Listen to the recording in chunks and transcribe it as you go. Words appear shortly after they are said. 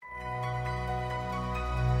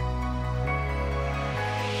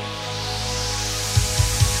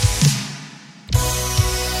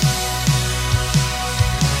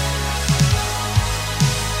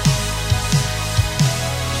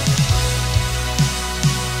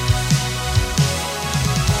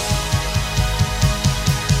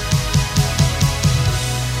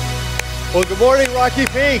Well, good morning, Rocky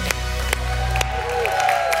Peak.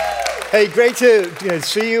 Hey, great to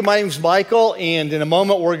see you. My name's Michael, and in a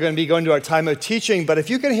moment we're going to be going to our time of teaching. But if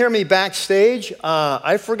you can hear me backstage,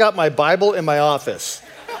 I forgot my Bible in my office.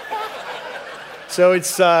 So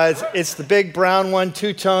it's the big brown one,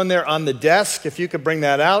 two-tone there on the desk. If you could bring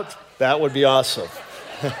that out, that would be awesome.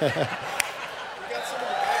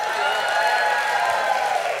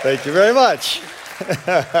 Thank you very much.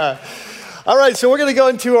 All right, so we're going to go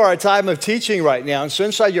into our time of teaching right now. And so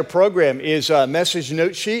inside your program is a message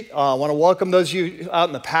note sheet. I want to welcome those of you out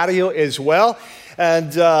in the patio as well.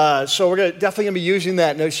 And so we're definitely going to be using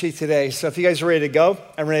that note sheet today. So if you guys are ready to go,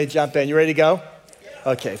 I'm ready to jump in. You ready to go?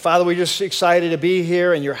 Okay. Father, we're just excited to be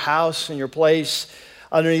here in your house, in your place,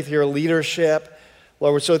 underneath your leadership.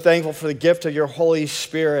 Lord, we're so thankful for the gift of your Holy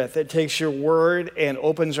Spirit that takes your word and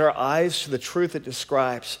opens our eyes to the truth it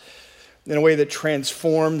describes in a way that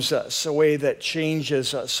transforms us, a way that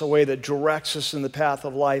changes us, a way that directs us in the path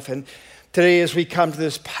of life. And today, as we come to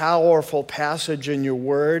this powerful passage in your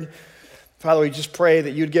word, Father, we just pray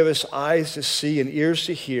that you'd give us eyes to see and ears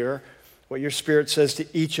to hear what your Spirit says to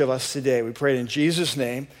each of us today. We pray it in Jesus'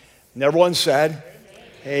 name. And everyone said,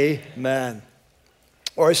 Amen.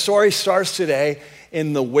 Our story starts today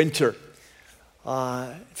in the winter.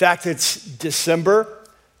 In fact, it's December.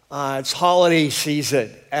 It's holiday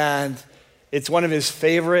season, and it's one of his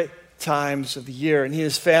favorite times of the year. And he and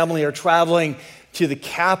his family are traveling to the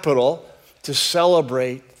capital to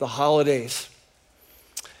celebrate the holidays.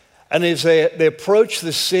 And as they approach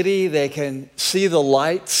the city, they can see the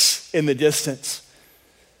lights in the distance.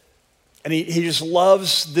 And he just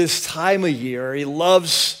loves this time of year. He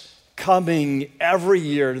loves coming every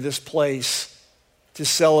year to this place to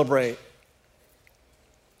celebrate.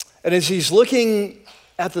 And as he's looking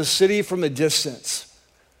at the city from a distance,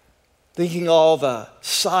 thinking all the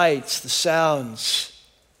sights, the sounds,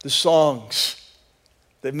 the songs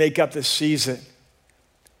that make up this season,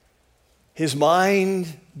 his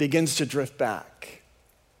mind begins to drift back.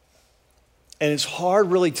 And it's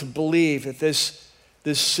hard really to believe that this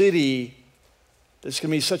city that's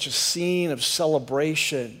going to be such a scene of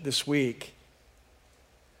celebration this week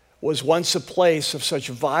was once a place of such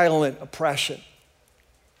violent oppression,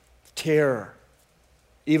 terror,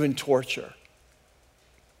 even torture.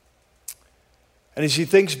 And as he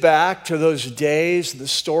thinks back to those days, the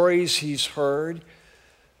stories he's heard,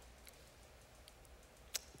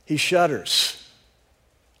 he shudders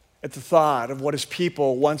at the thought of what his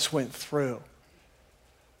people once went through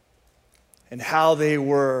and how they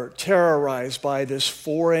were terrorized by this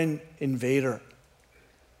foreign invader.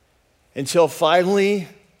 Until finally, it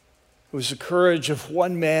was the courage of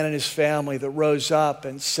one man and his family that rose up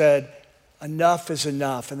and said, enough is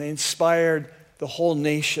enough. And they inspired the whole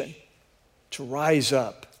nation to rise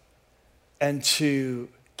up and to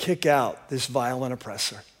kick out this violent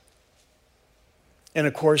oppressor. And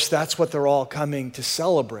of course, that's what they're all coming to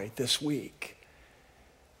celebrate this week.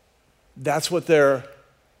 That's what they're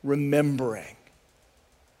remembering.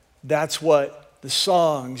 That's what the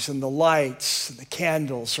songs and the lights and the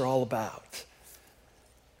candles are all about.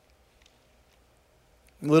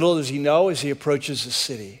 Little does he know as he approaches the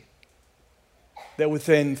city that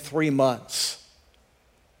within 3 months,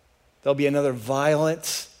 there'll be another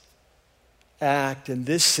violent act in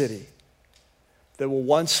this city that will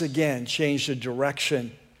once again change the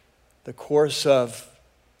direction, the course of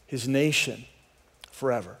his nation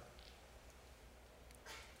forever.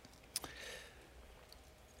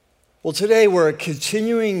 Well, today we're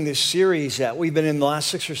continuing this series that we've been in the last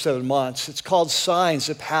 6 or 7 months. It's called Signs,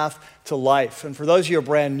 A Path to Life. And for those of you who are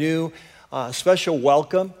brand new, special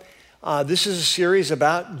welcome. This is a series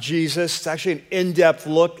about Jesus. It's actually an in-depth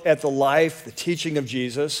look at the life, the teaching of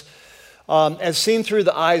Jesus, as seen through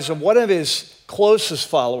the eyes of one of his closest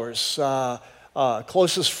followers,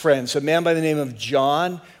 closest friends, a man by the name of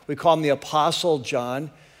John. We call him the Apostle John,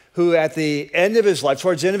 who at the end of his life,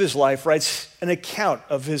 towards the end of his life, writes an account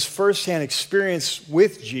of his firsthand experience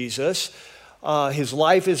with Jesus, his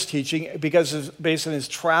life, his teaching, based on his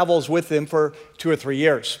travels with him for 2 or 3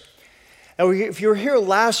 years. And if you were here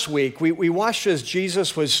last week, we watched as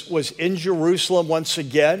Jesus was in Jerusalem once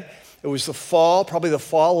again. It was probably the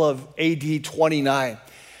fall of AD 29.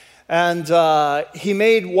 And he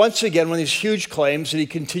made once again one of these huge claims that he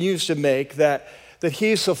continues to make, that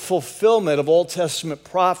he's a fulfillment of Old Testament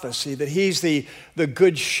prophecy, that he's the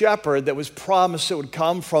good shepherd that was promised that would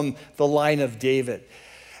come from the line of David.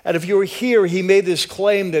 And if you were here, he made this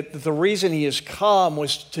claim that the reason he has come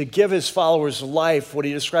was to give his followers life, what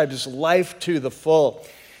he described as life to the full.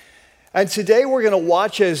 And today we're going to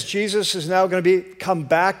watch as Jesus is now going to come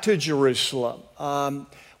back to Jerusalem.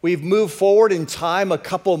 We've moved forward in time a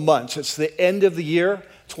couple months. It's the end of the year,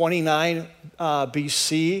 29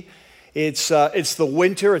 BC. It's the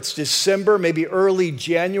winter. It's December, maybe early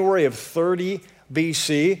January of 30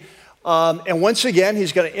 BC. And once again,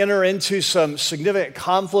 he's going to enter into some significant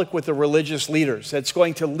conflict with the religious leaders. That's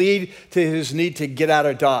going to lead to his need to get out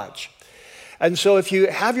of Dodge. And so if you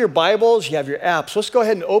have your Bibles, you have your apps, let's go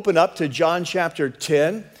ahead and open up to John chapter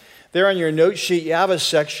 10. There on your note sheet, you have a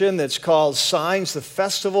section that's called Signs, the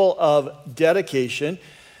Festival of Dedication.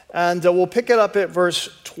 And we'll pick it up at verse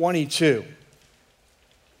 22.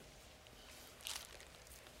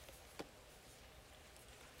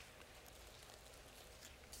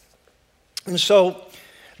 And so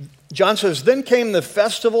John says, then came the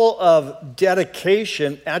festival of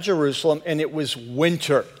dedication at Jerusalem, and it was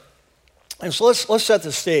winter. And so let's set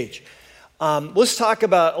the stage. Let's talk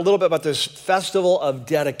about a little bit about this festival of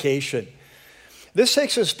dedication. This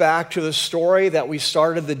takes us back to the story that we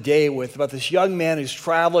started the day with about this young man who's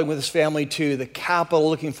traveling with his family to the capital,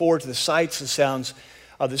 looking forward to the sights and sounds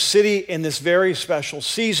of the city in this very special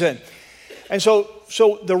season. And so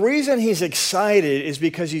the reason he's excited is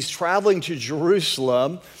because he's traveling to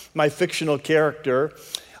Jerusalem, my fictional character,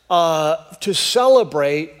 to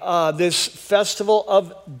celebrate this festival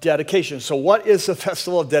of dedication. So what is the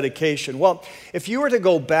festival of dedication? Well, if you were to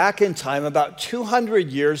go back in time about 200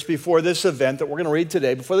 years before this event that we're going to read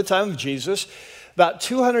today, before the time of Jesus, about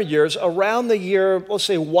 200 years, around the year, let's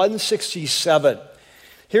say 167,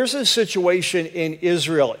 here's the situation in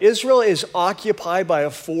Israel. Israel is occupied by a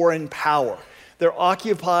foreign power. They're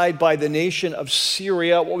occupied by the nation of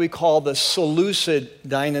Syria, what we call the Seleucid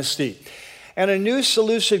dynasty. And a new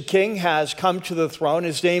Seleucid king has come to the throne.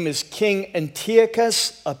 His name is King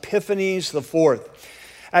Antiochus Epiphanes IV.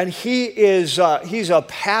 And he's a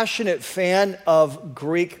passionate fan of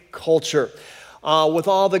Greek culture. With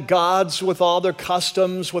all the gods, with all their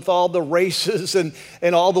customs, with all the races and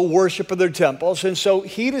all the worship of their temples. And so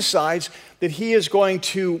he decides that he is going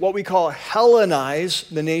to what we call Hellenize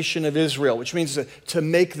the nation of Israel, which means to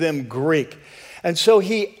make them Greek. And so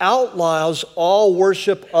he outlaws all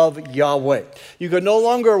worship of Yahweh. You can no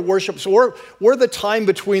longer worship. So we're the time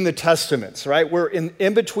between the testaments, right? We're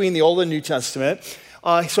in between the Old and New Testament.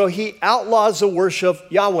 So he outlaws the worship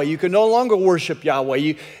of Yahweh. You can no longer worship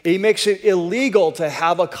Yahweh. He makes it illegal to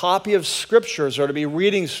have a copy of scriptures or to be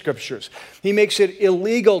reading scriptures. He makes it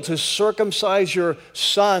illegal to circumcise your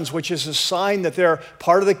sons, which is a sign that they're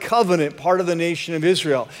part of the covenant, part of the nation of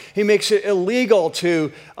Israel. He makes it illegal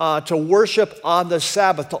to worship on the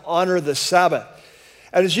Sabbath, to honor the Sabbath.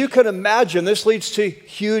 And as you can imagine, this leads to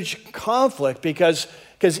huge conflict because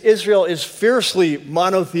Israel is fiercely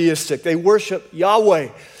monotheistic. They worship Yahweh.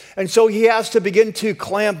 And so he has to begin to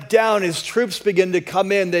clamp down. His troops begin to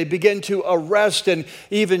come in. They begin to arrest and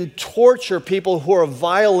even torture people who are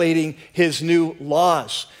violating his new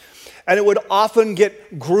laws. And it would often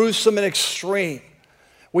get gruesome and extreme.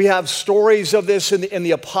 We have stories of this in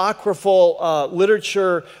the apocryphal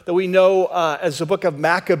literature that we know as the book of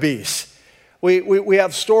Maccabees. We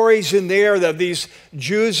have stories in there that these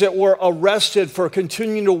Jews that were arrested for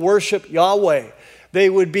continuing to worship Yahweh, he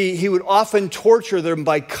would often torture them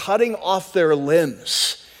by cutting off their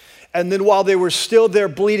limbs. And then while they were still there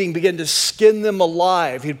bleeding, begin to skin them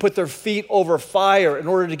alive. He'd put their feet over fire in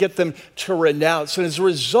order to get them to renounce. And as a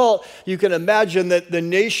result, you can imagine that the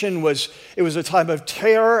nation was a time of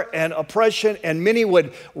terror and oppression, and many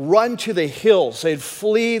would run to the hills. They'd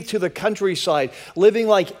flee to the countryside, living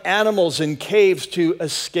like animals in caves to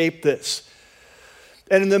escape this.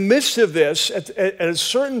 And in the midst of this, at a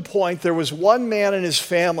certain point, there was one man in his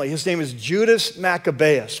family. His name is Judas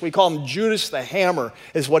Maccabeus. We call him Judas the Hammer,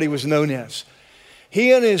 is what he was known as.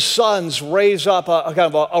 He and his sons raise up a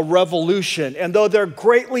kind of a revolution. And though they're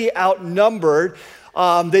greatly outnumbered,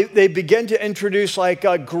 they begin to introduce like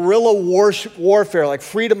guerrilla warfare, like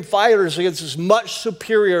freedom fighters against this much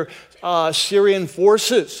superior Syrian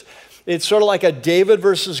forces. It's sort of like a David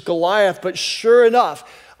versus Goliath, but sure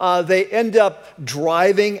enough, they end up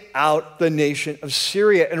driving out the nation of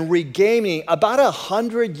Syria and regaining about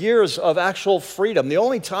 100 years of actual freedom. The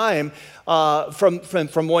only time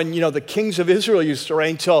from when the kings of Israel used to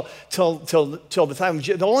reign till the time of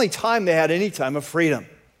the only time they had any time of freedom.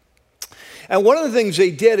 And one of the things they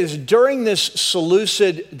did is during this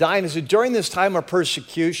Seleucid dynasty, during this time of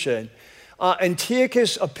persecution,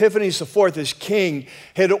 Antiochus Epiphanes IV, this king,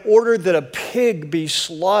 had ordered that a pig be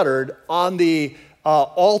slaughtered on the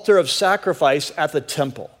altar of sacrifice at the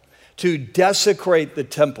temple to desecrate the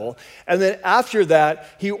temple. And then after that,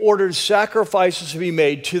 he ordered sacrifices to be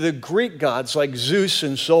made to the Greek gods like Zeus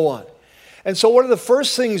and so on. And so one of the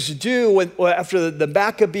first things to do after the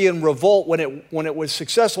Maccabean revolt, when it was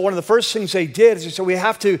successful, one of the first things they did is they said, we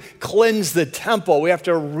have to cleanse the temple. We have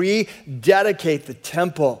to rededicate the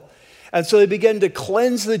temple. And so they began to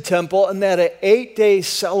cleanse the temple, and they had an 8-day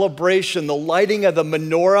celebration. The lighting of the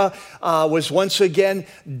menorah was once again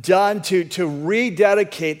done to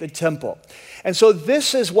rededicate the temple. And so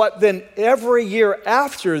this is what then every year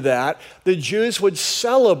after that, the Jews would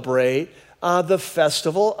celebrate the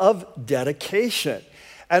festival of dedication.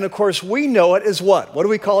 And of course, we know it as what? What do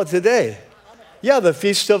we call it today? Yeah, the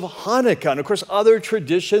Feast of Hanukkah. And of course, other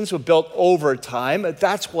traditions were built over time, but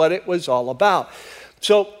that's what it was all about.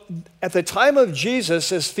 So at the time of Jesus,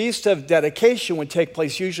 this Feast of Dedication would take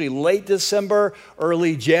place usually late December,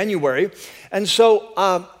 early January. And so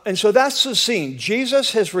that's the scene.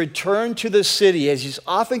 Jesus has returned to the city as he's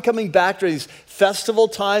often coming back during these festival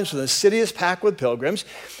times when the city is packed with pilgrims.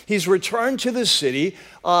 He's returned to the city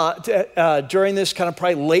during this kind of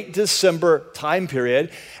probably late December time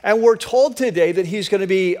period. And we're told today that he's going to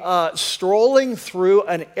be strolling through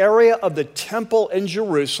an area of the temple in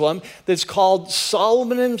Jerusalem that's called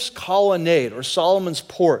Solomon's Colonnade or Solomon's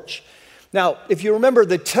Porch. Now, if you remember,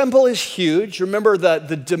 the temple is huge. Remember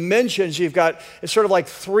the dimensions. You've got, it's sort of like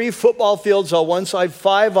 3 football fields on one side,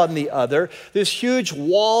 5 on the other. This huge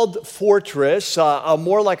walled fortress,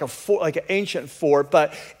 more like like an ancient fort,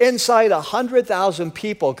 but inside 100,000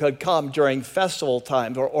 people could come during festival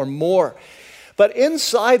times or more. But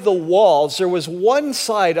inside the walls, there was one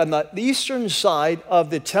side, on the eastern side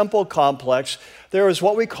of the temple complex, there was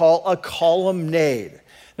what we call a colonnade.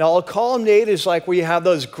 Now, a colonnade is like where you have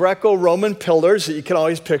those Greco-Roman pillars that you can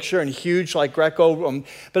always picture, and huge like Greco-Roman,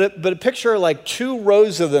 but picture like 2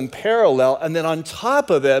 rows of them parallel, and then on top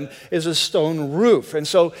of them is a stone roof. And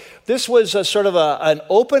so this was a sort of an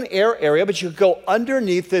open air area, but you could go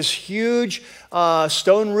underneath this huge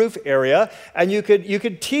stone roof area, and you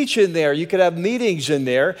could teach in there. You could have meetings in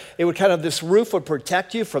there. It would this roof would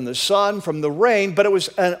protect you from the sun, from the rain, but it was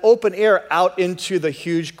an open air out into the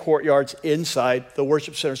huge courtyards inside the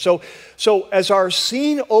worship center. So as our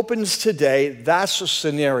scene opens today, that's the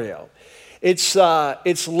scenario. It's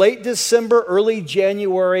late December, early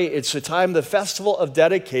January. It's the time of the Festival of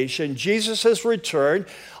Dedication. Jesus has returned,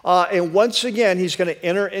 and once again, he's going to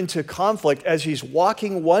enter into conflict as he's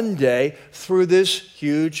walking one day through this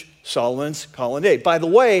huge Solomon's Colonnade. By the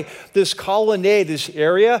way, this colonnade, this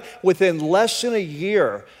area, within less than a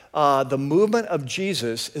year, the movement of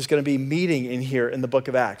Jesus is going to be meeting in here in the book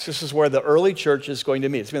of Acts. This is where the early church is going to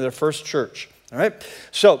meet. It's going to be their first church. All right?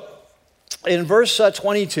 So in verse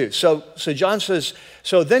 22, so John says,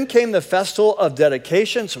 so then came the festival of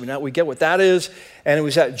dedication. So now we get what that is. And it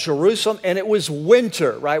was at Jerusalem, and it was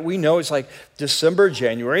winter, right? We know it's like December,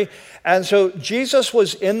 January. And so Jesus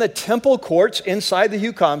was in the temple courts inside the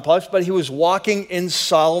huge complex, but he was walking in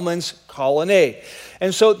Solomon's Colonnade.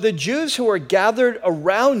 And so the Jews who were gathered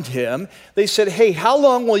around him, they said, hey, how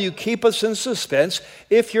long will you keep us in suspense?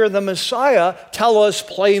 If you're the Messiah, tell us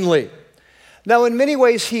plainly. Now, in many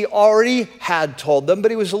ways, he already had told them,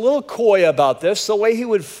 but he was a little coy about this. The way he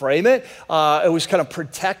would frame it, it was kind of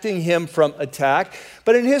protecting him from attack.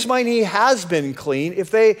 But in his mind, he has been clean.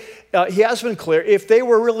 He has been clear. If they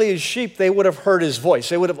were really his sheep, they would have heard his voice.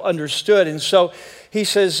 They would have understood. And so he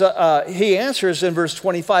says, he answers in verse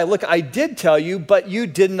 25, look, I did tell you, but you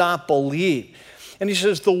did not believe. And he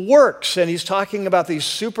says the works, and he's talking about these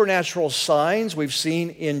supernatural signs we've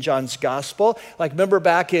seen in John's gospel. Like remember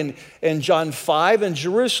back in John 5 in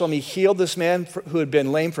Jerusalem, he healed this man who had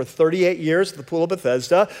been lame for 38 years at the pool of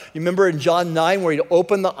Bethesda. You remember in John 9 where he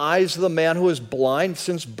opened the eyes of the man who was blind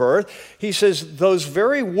since birth. He says, those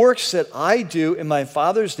very works that I do in my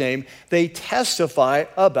Father's name, they testify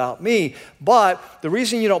about me. But the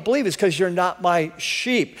reason you don't believe is because you're not my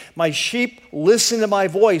sheep. My sheep listen to my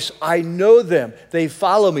voice. I know them. They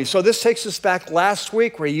follow me. So this takes us back last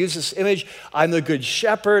week where he used this image, I'm the good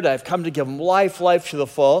shepherd. I've come to give them life to the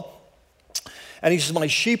full. And he says, my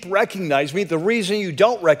sheep recognize me. The reason you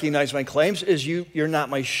don't recognize my claims is you're not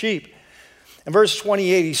my sheep. In verse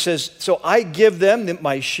 28, he says, so I give them,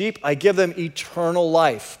 my sheep, I give them eternal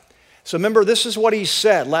life. So remember, this is what he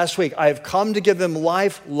said last week. I have come to give them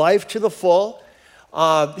life to the full.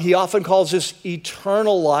 He often calls this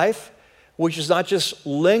eternal life, which is not just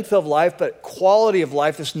length of life, but quality of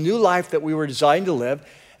life, this new life that we were designed to live.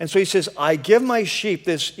 And so he says, I give my sheep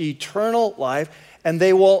this eternal life, and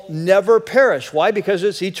they will never perish. Why? Because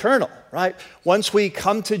it's eternal, right? Once we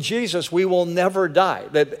come to Jesus, we will never die.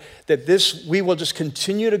 We will just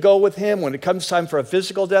continue to go with him. When it comes time for a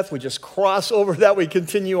physical death, we just cross over that. We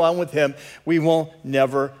continue on with him. We will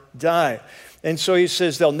never die. And so he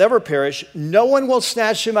says, they'll never perish. No one will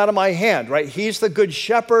snatch him out of my hand, right? He's the good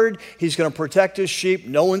shepherd. He's going to protect his sheep.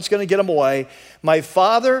 No one's going to get him away. My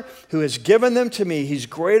Father, who has given them to me, he's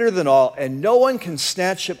greater than all, and no one can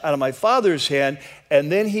snatch him out of my Father's hand.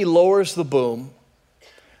 And then he lowers the boom.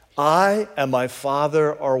 I and my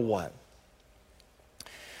Father are one.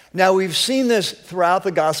 Now, we've seen this throughout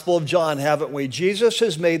the Gospel of John, haven't we? Jesus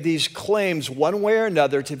has made these claims one way or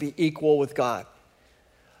another to be equal with God.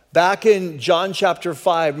 Back in John chapter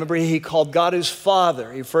 5, remember he called God his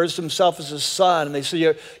Father. He refers to himself as his Son. And they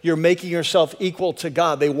said, you're making yourself equal to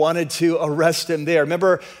God. They wanted to arrest him there.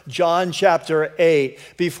 Remember John chapter 8,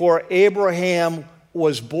 before Abraham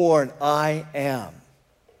was born, I am.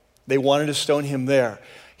 They wanted to stone him there.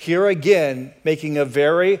 Here again, making a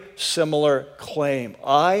very similar claim.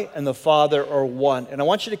 I and the Father are one. And I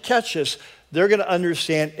want you to catch this. They're going to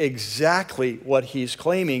understand exactly what he's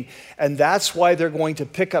claiming, and that's why they're going to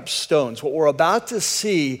pick up stones. What we're about to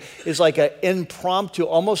see is like an impromptu,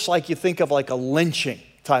 almost like you think of like a lynching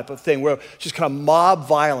type of thing, where just kind of mob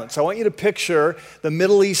violence. I want you to picture the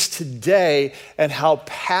Middle East today and how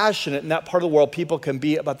passionate in that part of the world people can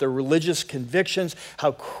be about their religious convictions,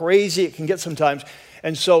 how crazy it can get sometimes.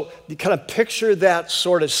 And so you kind of picture that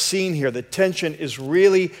sort of scene here. The tension is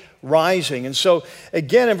really rising. And so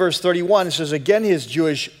again in verse 31, it says, again his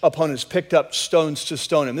Jewish opponents picked up stones to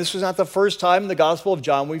stone him. This was not the first time in the Gospel of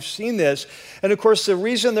John we've seen this. And of course, the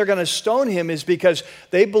reason they're going to stone him is because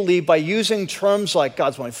they believe by using terms like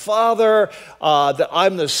God's my Father, that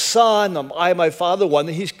I'm the Son, I my Father one,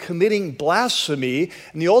 that he's committing blasphemy.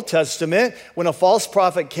 In the Old Testament, when a false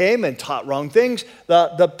prophet came and taught wrong things,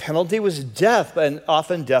 the penalty was death, and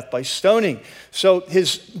often death by stoning. So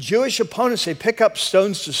his Jewish opponents, they pick up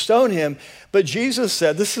stones to stone him, but Jesus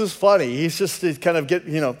said, this is funny, he's just kind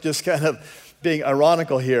of being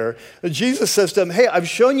ironical here. But Jesus says to him, hey, I've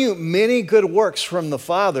shown you many good works from the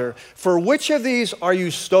Father. For which of these are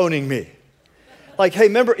you stoning me? Like, hey,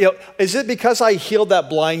 remember, is it because I healed that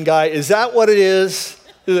blind guy? Is that what it is?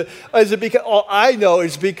 Is it because, I know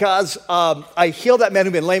it's because I healed that man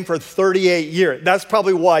who'd been lame for 38 years. That's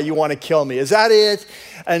probably why you want to kill me. Is that it?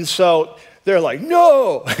 And so they're like,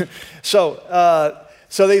 no.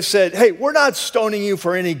 So they said, hey, we're not stoning you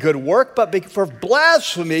for any good work, but for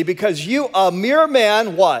blasphemy, because you, a mere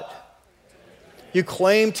man, what? You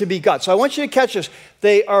claim to be God. So I want you to catch this.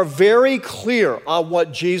 They are very clear on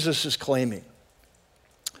what Jesus is claiming.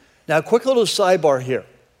 Now, a quick little sidebar here.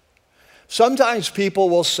 Sometimes people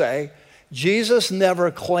will say, Jesus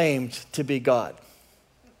never claimed to be God.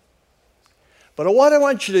 But what I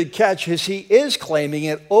want you to catch is he is claiming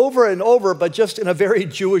it over and over, but just in a very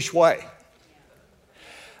Jewish way.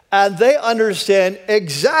 And they understand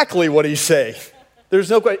exactly what he's saying. There's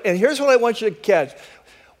no question. And here's what I want you to catch.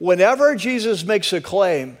 Whenever Jesus makes a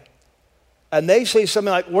claim, and they say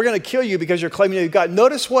something like, we're going to kill you because you're claiming to be God,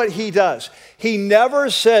 notice what he does. He never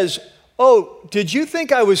says, oh, did you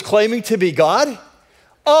think I was claiming to be God?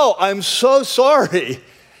 Oh, I'm so sorry.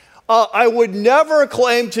 I would never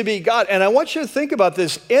claim to be God. And I want you to think about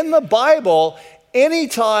this. In the Bible,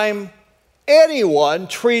 anytime anyone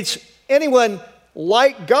treats anyone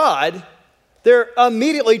like God, they're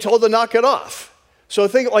immediately told to knock it off. So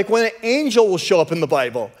think like when an angel will show up in the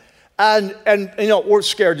Bible, and we're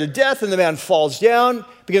scared to death, and the man falls down,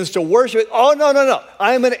 begins to worship. Oh, no,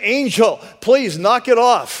 I am an angel. Please knock it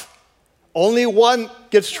off. Only one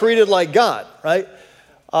gets treated like God, right?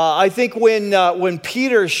 I think when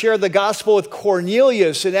Peter shared the gospel with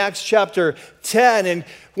Cornelius in Acts chapter 10, and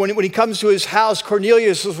when he comes to his house,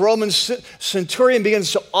 Cornelius, this Roman centurion,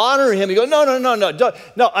 begins to honor him. He goes,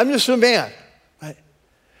 no, I'm just a man. Right?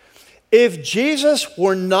 If Jesus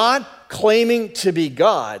were not claiming to be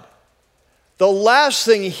God, the last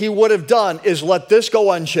thing he would have done is let this go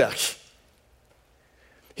unchecked.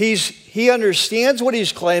 He understands what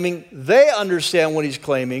he's claiming. They understand what he's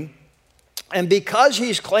claiming. And because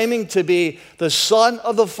he's claiming to be the Son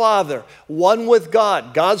of the Father, one with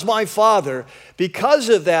God, God's my Father, because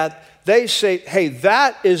of that, they say, hey,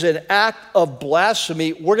 that is an act of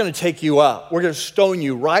blasphemy. We're going to take you out. We're going to stone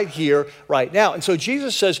you right here, right now. And so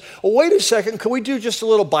Jesus says, well, wait a second, can we do just a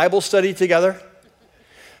little Bible study together?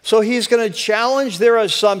 So he's going to challenge their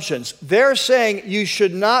assumptions. They're saying you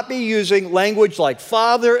should not be using language like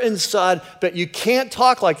Father and Son, but you can't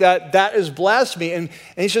talk like that. That is blasphemy. And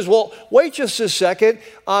he says, well, wait just a second.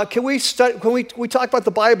 Can we talk about the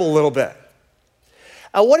Bible a little bit?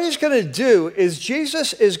 And what he's going to do is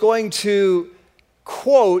Jesus is going to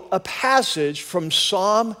quote a passage from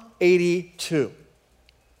Psalm 82.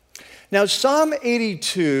 Now, Psalm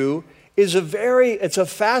 82 is it's a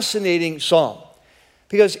fascinating psalm.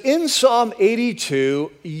 Because in Psalm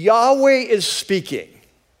 82, Yahweh is speaking.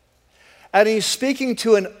 And he's speaking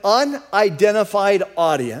to an unidentified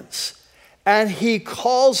audience, and he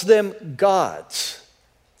calls them gods.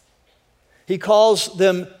 He calls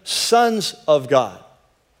them sons of God.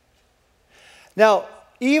 Now,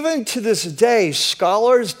 even to this day,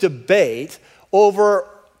 scholars debate over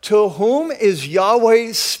to whom is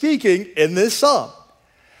Yahweh speaking in this psalm.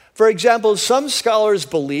 For example, some scholars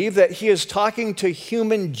believe that he is talking to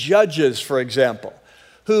human judges, for example,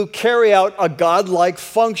 who carry out a godlike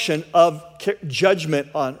function of judgment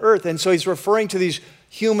on earth. And so he's referring to these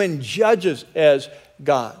human judges as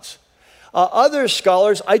gods. Other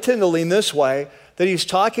scholars, I tend to lean this way, that he's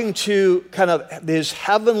talking to kind of his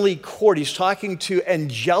heavenly court. He's talking to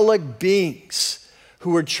angelic beings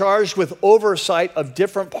who are charged with oversight of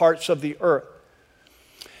different parts of the earth.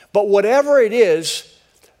 But whatever it is,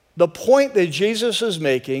 the point that Jesus is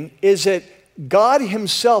making is that God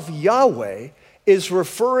himself, Yahweh, is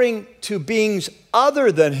referring to beings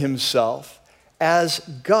other than himself as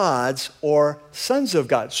gods or sons of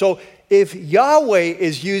God. So if Yahweh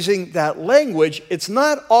is using that language, it's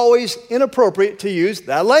not always inappropriate to use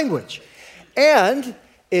that language. And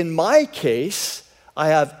in my case, I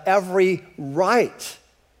have every right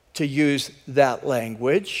to use that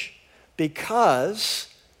language because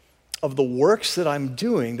of the works that I'm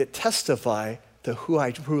doing that testify to who I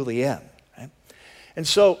truly am. Right? And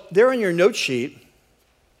so there in your note sheet,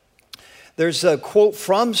 there's a quote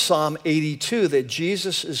from Psalm 82 that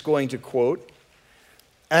Jesus is going to quote.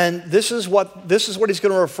 And this is what he's going to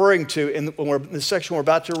be referring to in the section we're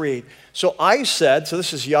about to read. So I said, so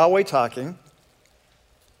this is Yahweh talking.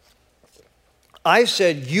 I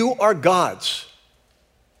said, you are gods.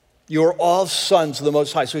 You are all sons of the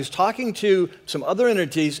Most High. So he's talking to some other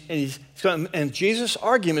entities, and Jesus'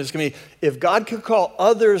 argument is going to be, if God could call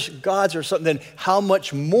others gods or something, then how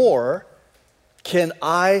much more can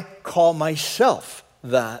I call myself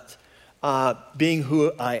that, being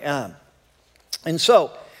who I am? And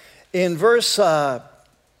so, in verse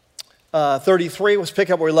 33, let's pick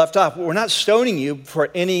up where we left off. We're not stoning you for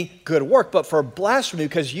any good work, but for blasphemy,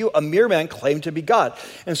 because you, a mere man, claim to be God.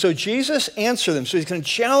 And so Jesus answered them. So he's going to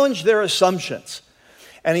challenge their assumptions.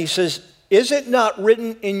 And he says, is it not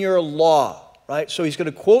written in your law? Right? So he's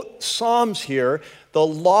going to quote Psalms here. The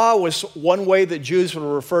law was one way that Jews would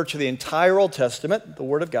refer to the entire Old Testament, the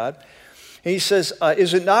Word of God. And he says,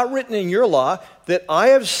 is it not written in your law that I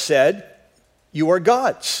have said you are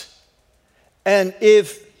gods? And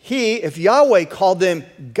if Yahweh called them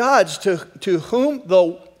gods, to whom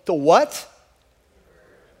the what?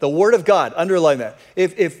 The Word of God. Underline that.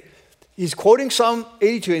 If he's quoting Psalm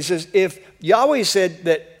 82, he says, if Yahweh said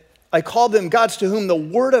that I called them gods to whom the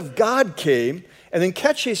Word of God came, and then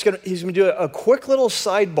catch, he's going to do a quick little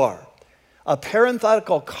sidebar, a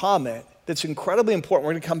parenthetical comment that's incredibly important.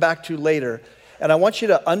 We're going to come back to later. And I want you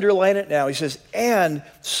to underline it now. He says, and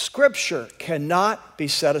Scripture cannot be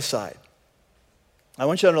set aside. I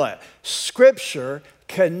want you to underline it. Scripture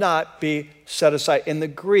cannot be set aside. In the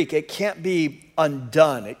Greek, it can't be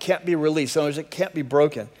undone. It can't be released. In other words, it can't be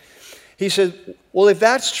broken. He says, well, if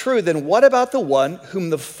that's true, then what about the one whom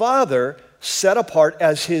the Father set apart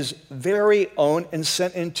as his very own and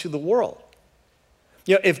sent into the world?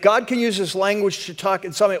 You know, if God can use this language to talk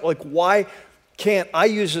in something like, why can't I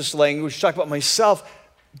use this language to talk about myself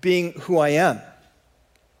being who I am?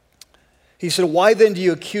 He said, why then do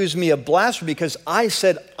you accuse me of blasphemy? Because I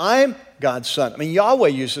said I'm God's son. I mean, Yahweh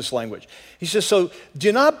used this language. He says, so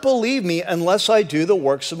do not believe me unless I do the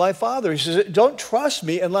works of my Father. He says, don't trust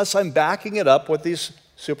me unless I'm backing it up with these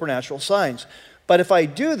supernatural signs. But if I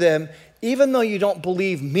do them, even though you don't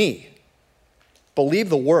believe me, believe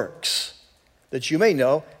the works, that you may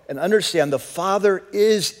know and understand the Father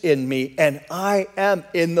is in me and I am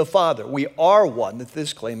in the Father. We are one, that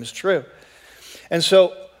this claim is true. And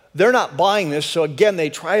so they're not buying this, so again, they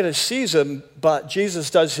try to seize him, but Jesus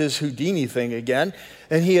does his Houdini thing again,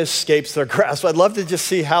 and he escapes their grasp. I'd love to just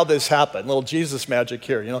see how this happened. A little Jesus magic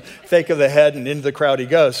here, fake of the head, and into the crowd he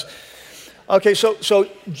goes. Okay,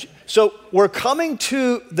 so we're coming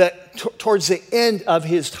to towards the end of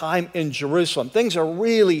his time in Jerusalem. Things are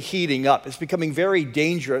really heating up. It's becoming very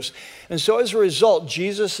dangerous. And so as a result,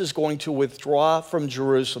 Jesus is going to withdraw from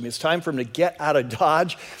Jerusalem. It's time for him to get out of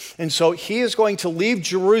Dodge. And so he is going to leave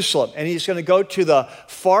Jerusalem, and he's going to go to the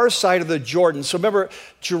far side of the Jordan. So remember,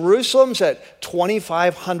 Jerusalem's at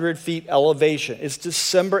 2,500 feet elevation. It's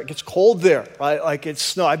December. It gets cold there, right? Like it's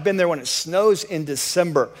snow. I've been there when it snows in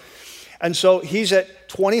December. And so he's at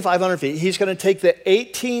 2,500 feet. He's going to take the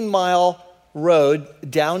 18-mile road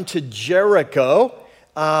down to Jericho,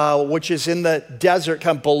 which is in the desert,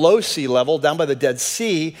 kind of below sea level, down by the Dead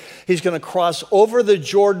Sea. He's going to cross over the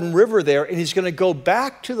Jordan River there, and he's going to go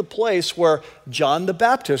back to the place where John the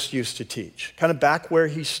Baptist used to teach, kind of back where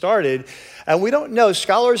he started. And we don't know.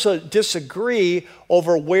 Scholars disagree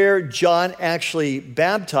over where John actually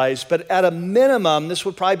baptized, but at a minimum, this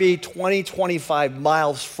would probably be 20, 25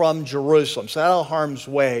 miles from Jerusalem, so out of harm's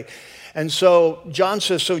way. And so John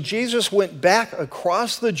says, so Jesus went back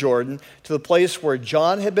across the Jordan to the place where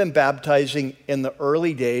John had been baptizing in the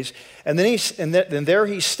early days. And then there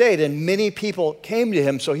he stayed, and many people came to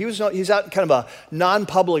him. So he's out in kind of a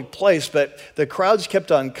non-public place, but the crowds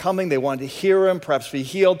kept on coming. They wanted to hear him, perhaps be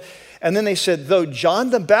healed. And then they said, though John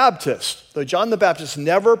the Baptist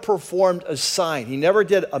never performed a sign, he never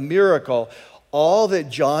did a miracle, all that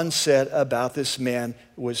John said about this man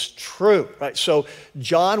was true, right? So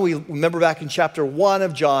John, we remember back in chapter 1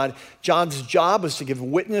 of John, John's job was to give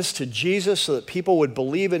witness to Jesus so that people would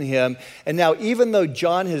believe in him. And now even though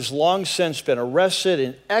John has long since been arrested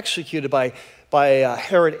and executed by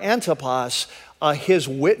Herod Antipas, his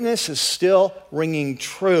witness is still ringing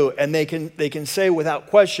true, and they can say without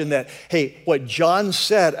question that, hey, what John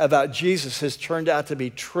said about Jesus has turned out to be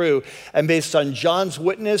true. And based on John's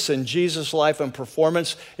witness and Jesus' life and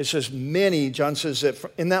performance, it says John says that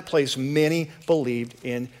in that place, many believed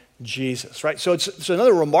in Jesus, right? So it's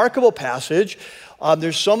another remarkable passage.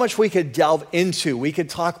 There's so much we could delve into. We could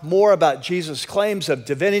talk more about Jesus' claims of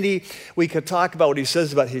divinity. We could talk about what he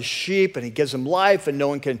says about his sheep, and he gives them life, and no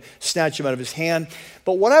one can snatch them out of his hand.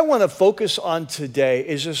 But what I want to focus on today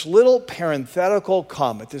is this little parenthetical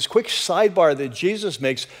comment, this quick sidebar that Jesus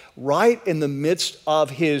makes right in the midst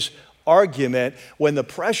of his argument when the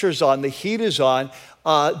pressure's on, the heat is on,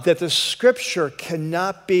 that the scripture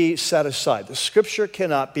cannot be set aside. The scripture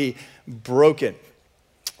cannot be broken.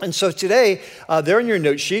 And so today, there in your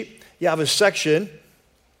note sheet, you have a section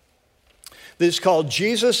that's called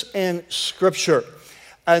Jesus and Scripture.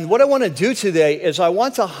 And what I want to do today is I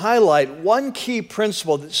want to highlight one key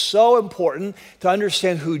principle that's so important to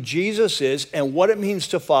understand who Jesus is and what it means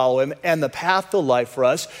to follow him and the path to life for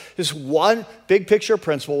us. This one big picture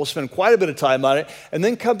principle. We'll spend quite a bit of time on it and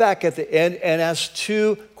then come back at the end and ask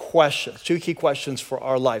two key questions for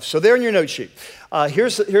our life. So there in your note sheet,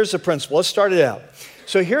 here's the principle. Let's start it out.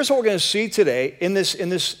 So here's what we're going to see today in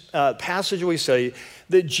this passage we study,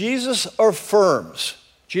 that Jesus affirms,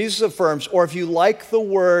 or if you like the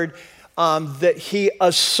word, that he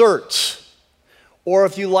asserts, or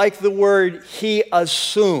if you like the word, he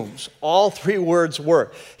assumes. All three words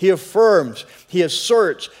work. He affirms, he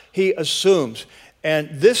asserts, he assumes. And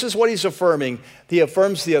this is what he's affirming. He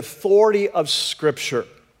affirms the authority of Scripture.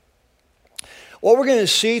 What we're going to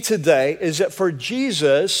see today is that for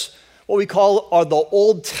Jesus, what we call are the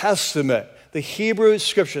Old Testament, the Hebrew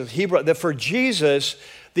Scriptures, that for Jesus,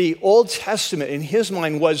 the Old Testament in his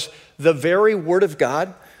mind was the very Word of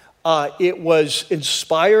God. It was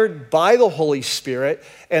inspired by the Holy Spirit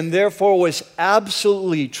and therefore was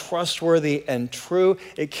absolutely trustworthy and true.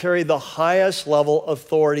 It carried the highest level of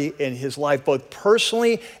authority in his life, both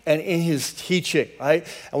personally and in his teaching, right?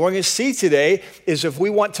 And what we're going to see today is if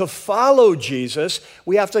we want to follow Jesus,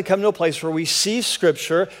 we have to come to a place where we see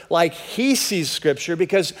Scripture like he sees Scripture,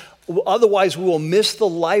 because otherwise we will miss the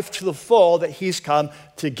life to the full that he's come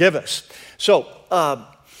to give us. So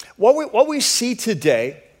what we see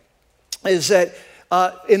today is that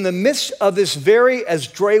in the midst of this very, as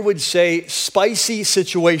Dre would say, spicy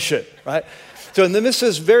situation, right? So in the midst of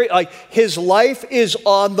this very, his life is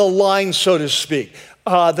on the line, so to speak.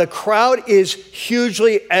 The crowd is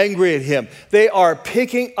hugely angry at him. They are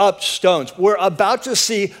picking up stones. We're about to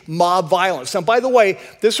see mob violence. Now, by the way,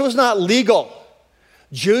 this was not legal.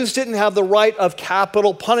 Jews didn't have the right of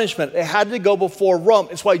capital punishment. It had to go before Rome.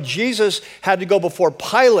 It's why Jesus had to go before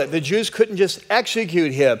Pilate. The Jews couldn't just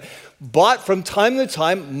execute him. But from time to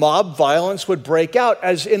time, mob violence would break out,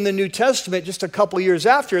 as in the New Testament, just a couple years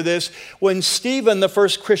after this, when Stephen, the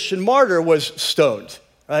first Christian martyr, was stoned,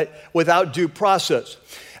 right, without due process.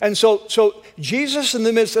 And so Jesus, in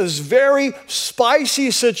the midst of this very spicy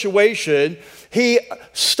situation, he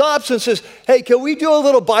stops and says, hey, can we do a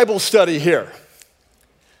little Bible study here?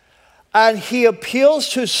 And he appeals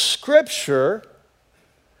to Scripture,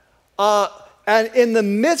 and in the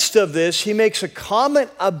midst of this, he makes a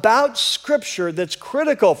comment about Scripture that's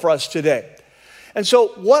critical for us today. And so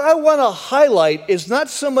what I want to highlight is not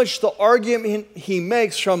so much the argument he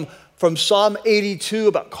makes from Psalm 82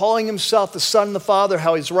 about calling himself the Son of the Father,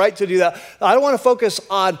 how he's right to do that. I don't want to focus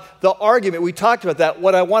on the argument. We talked about that.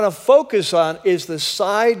 What I want to focus on is the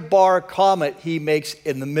sidebar comment he makes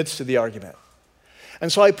in the midst of the argument.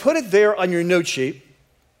 And so I put it there on your note sheet.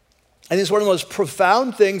 And it's one of the most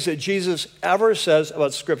profound things that Jesus ever says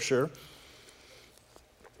about Scripture.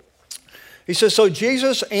 He says, so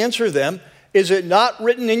Jesus answered them, is it not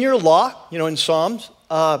written in your law, in Psalms,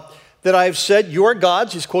 that I have said, your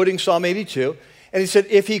gods, he's quoting Psalm 82, and he said,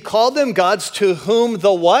 if he called them gods to whom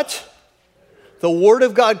the what? The word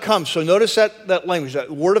of God comes. So notice that language,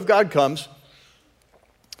 that word of God comes.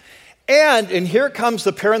 And here comes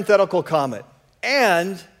the parenthetical comment,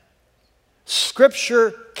 and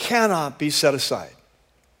Scripture cannot be set aside.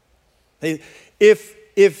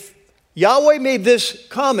 If Yahweh made this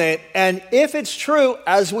comment, and if it's true,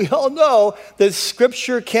 as we all know, that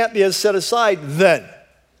Scripture can't be set aside, then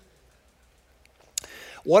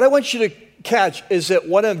what I want you to catch is that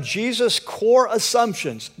one of Jesus' core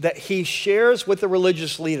assumptions that he shares with the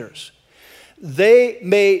religious leaders, they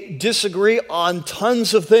may disagree on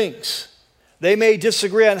tons of things. They may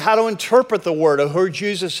disagree on how to interpret the word or who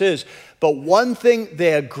Jesus is. But one thing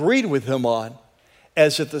they agreed with him on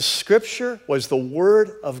is that the Scripture was the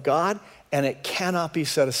word of God and it cannot be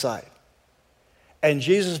set aside. And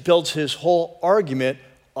Jesus builds his whole argument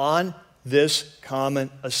on this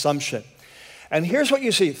common assumption. And here's what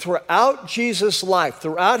you see. Throughout Jesus' life,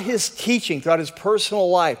 throughout his teaching, throughout his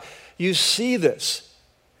personal life, you see this.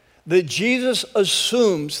 That Jesus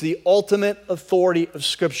assumes the ultimate authority of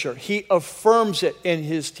Scripture. He affirms it in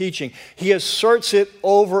his teaching. He asserts it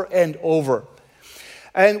over and over.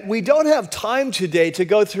 And we don't have time today to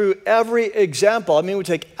go through every example. I mean, it would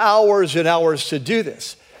take hours and hours to do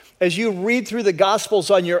this. As you read through the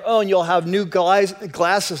Gospels on your own, you'll have new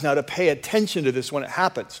glasses now to pay attention to this when it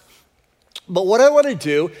happens. But what I want to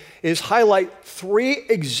do is highlight 3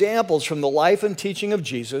 examples from the life and teaching of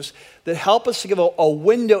Jesus that help us to give a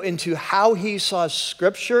window into how he saw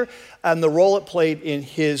Scripture and the role it played in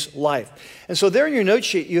his life. And so there in your note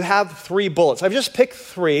sheet, you have 3 bullets. I've just picked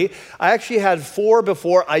 3. I actually had 4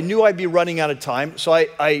 before. I knew I'd be running out of time, so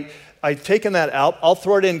I've taken that out. I'll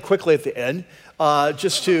throw it in quickly at the end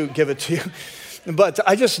just to give it to you. But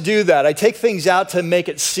I just do that. I take things out to make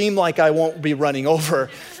it seem like I won't be running over,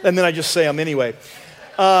 and then I just say them anyway.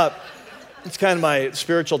 It's kind of my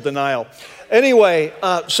spiritual denial. Anyway,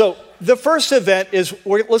 so the first event is,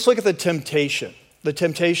 let's look at the temptation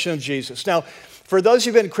of Jesus. Now, for those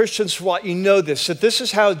who've been Christians for a while, you know this, that this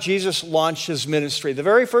is how Jesus launched his ministry. The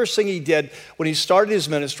very first thing he did when he started his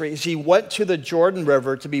ministry is he went to the Jordan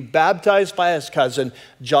River to be baptized by his cousin,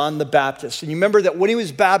 John the Baptist. And you remember that when he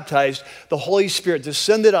was baptized, the Holy Spirit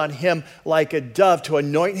descended on him like a dove to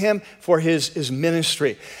anoint him for his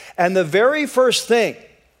ministry. And the very first thing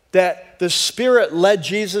that the Spirit led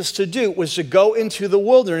Jesus to do was to go into the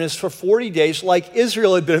wilderness for 40 days, like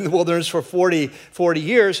Israel had been in the wilderness for 40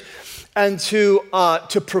 years, and to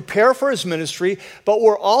prepare for his ministry. But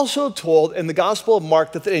we're also told in the Gospel of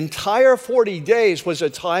Mark that the entire 40 days was a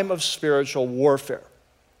time of spiritual warfare.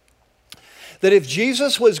 That if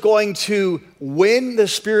Jesus was going to win the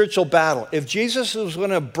spiritual battle, if Jesus was going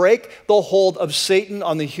to break the hold of Satan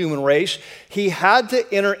on the human race, he had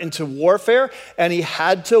to enter into warfare and he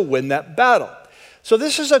had to win that battle. So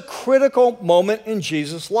this is a critical moment in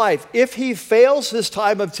Jesus' life. If he fails this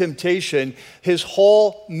time of temptation, his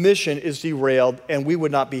whole mission is derailed and we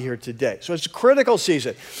would not be here today. So it's a critical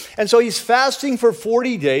season. And so he's fasting for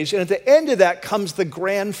 40 days, and at the end of that comes the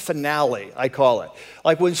grand finale, I call it.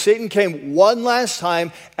 Like when Satan came one last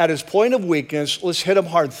time at his point of weakness, let's hit him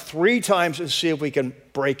hard 3 times and see if we can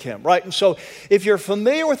break him, right? And so if you're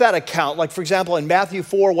familiar with that account, like for example in Matthew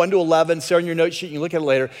 4, 1-11, it's there in your note sheet, you can look at it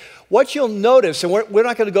later. What you'll notice, and we're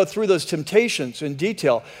not going to go through those temptations in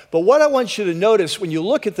detail, but what I want you to notice when you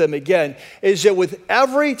look at them again is that with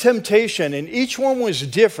every temptation, and each one was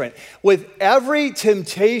different, with every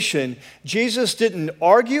temptation, Jesus didn't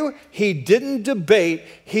argue, he didn't debate,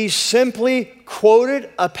 he simply quoted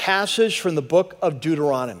a passage from the book of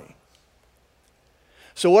Deuteronomy.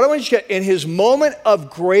 So what I want you to get, in his moment of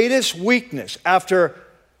greatest weakness, after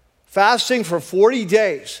fasting for 40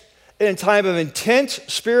 days, in a time of intense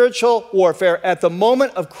spiritual warfare, at the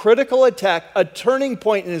moment of critical attack, a turning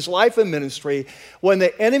point in his life and ministry, when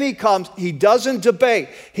the enemy comes, he doesn't debate,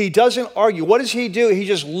 he doesn't argue. What does he do? He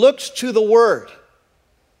just looks to the Word.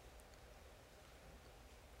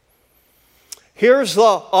 Here's the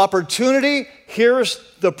opportunity, here's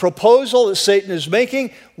the proposal that Satan is making.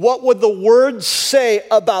 What would the Word say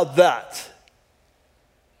about that?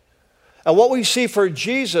 And what we see for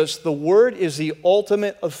Jesus, the Word is the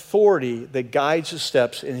ultimate authority that guides his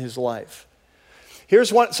steps in his life. Here's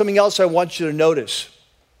something else I want you to notice.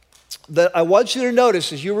 That I want you to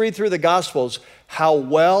notice as you read through the Gospels how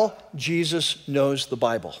well Jesus knows the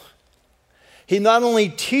Bible. He not only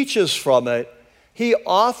teaches from it, he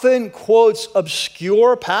often quotes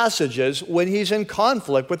obscure passages when he's in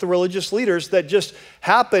conflict with the religious leaders that just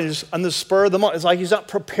happens on the spur of the moment. It's like he's not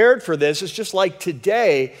prepared for this. It's just like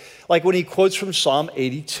today, like when he quotes from Psalm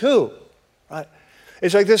 82, right?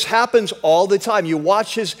 It's like this happens all the time. You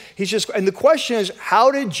watch and the question is,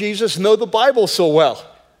 how did Jesus know the Bible so well?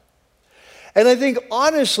 And I think,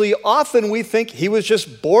 honestly, often we think he was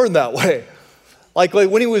just born that way. Like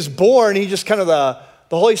when he was born, he just kind of,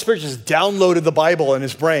 the Holy Spirit just downloaded the Bible in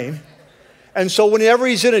his brain. And so whenever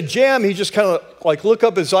he's in a jam, he just kind of like look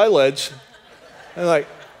up his eyelids and like,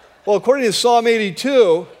 well, according to Psalm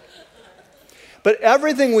 82, but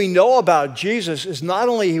everything we know about Jesus is not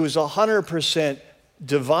only he was 100%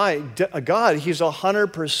 divine, God, he's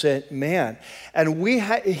 100% man. And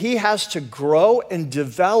he has to grow and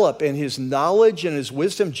develop in his knowledge and his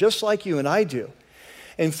wisdom just like you and I do.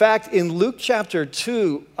 In fact, in Luke chapter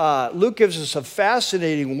 2, Luke gives us a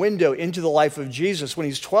fascinating window into the life of Jesus. When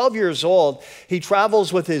he's 12 years old, he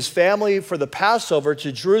travels with his family for the Passover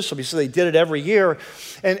to Jerusalem. He said they did it every year.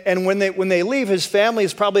 And when they leave, his family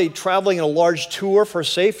is probably traveling in a large tour for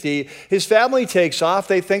safety. His family takes off.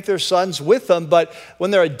 They think their son's with them, but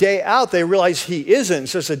when they're a day out, they realize he isn't.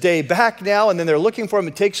 So it's a day back now, and then they're looking for him.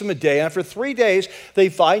 It takes him a day. And after 3 days, they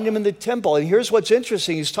find him in the temple. And here's what's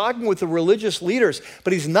interesting. He's talking with the religious leaders,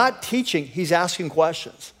 but he's not teaching, he's asking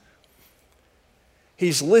questions.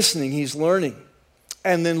 He's listening, he's learning.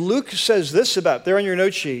 And then Luke says this about, there on your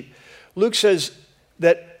note sheet, Luke says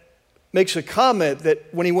that, makes a comment that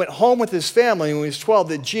when he went home with his family when he was 12,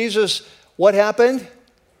 that Jesus, what happened?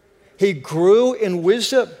 He grew in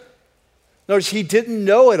wisdom. Notice he didn't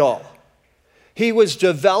know it all. He was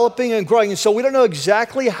developing and growing. And so we don't know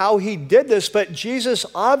exactly how he did this, but Jesus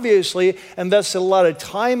obviously invested a lot of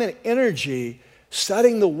time and energy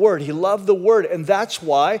studying the Word. He loved the Word, and that's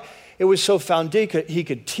why it was so foundational. He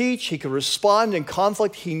could teach, he could respond in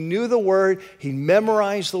conflict. He knew the Word, he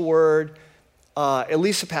memorized the Word, at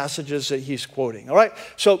least the passages that he's quoting. All right,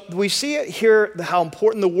 so we see it here, how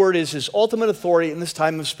important the Word is, his ultimate authority in this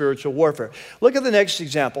time of spiritual warfare. Look at the next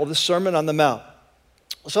example, the Sermon on the Mount.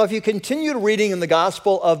 So if you continue reading in the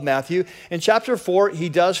Gospel of Matthew, in chapter 4, he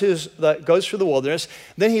goes through the wilderness.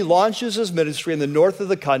 Then he launches his ministry in the north of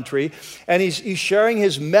the country, and he's sharing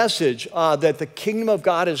his message that the kingdom of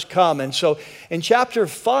God has come. And so in chapter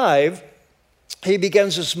 5, he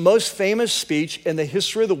begins this most famous speech in the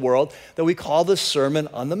history of the world that we call the Sermon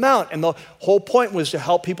on the Mount. And the whole point was to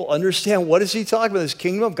help people understand, what is he talking about, this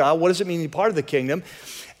kingdom of God? What does it mean to be part of the kingdom?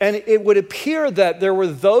 And it would appear that there were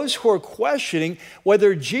those who were questioning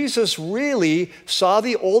whether Jesus really saw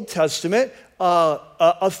the Old Testament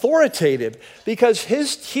authoritative, because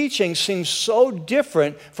his teaching seems so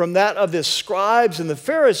different from that of the scribes and the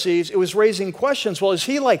Pharisees. It was raising questions. Well, is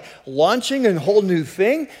he like launching a whole new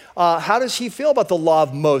thing? How does he feel about the law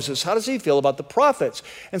of Moses? How does he feel about the prophets?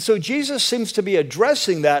 And so Jesus seems to be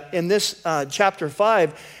addressing that in this chapter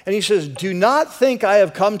 5. And he says, do not think I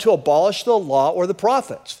have come to abolish the law or the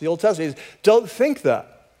prophets, the Old Testament. He says, don't think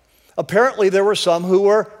that. Apparently, there were some who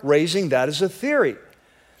were raising that as a theory.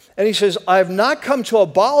 And he says, I have not come to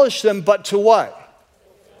abolish them, but to what?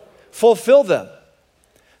 Fulfill them.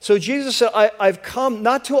 So Jesus said, I've come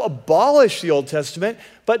not to abolish the Old Testament,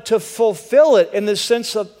 but to fulfill it, in the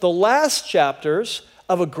sense that the last chapters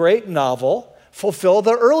of a great novel fulfill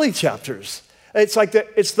the early chapters. It's like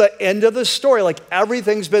it's the end of the story, like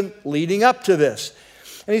everything's been leading up to this.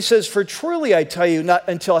 And he says, for truly I tell you, not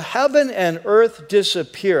until heaven and earth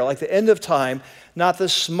disappear, like the end of time, not the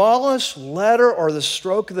smallest letter or the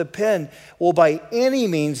stroke of the pen will by any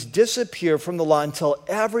means disappear from the law until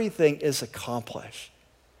everything is accomplished.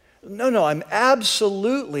 No, I'm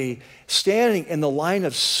absolutely standing in the line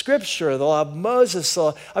of Scripture, the law of Moses.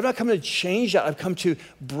 So I've not come to change that. I've come to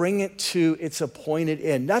bring it to its appointed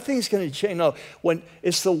end. Nothing's going to change. No, when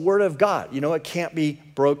it's the Word of God, it can't be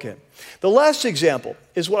broken. The last example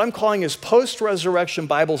is what I'm calling his post-resurrection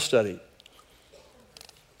Bible study.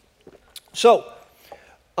 So,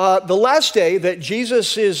 the last day that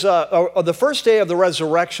Jesus is, or the first day of the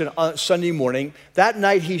resurrection on Sunday morning, that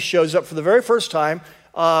night he shows up for the very first time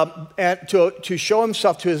and to show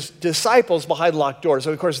himself to his disciples behind locked doors.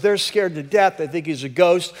 And of course, they're scared to death. They think he's a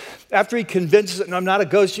ghost. After he convinces them, no, I'm not a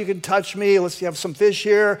ghost, you can touch me. Let's have some fish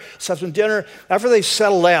here, let's have some dinner. After they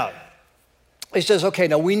settle down, he says, okay,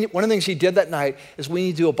 now one of the things he did that night is we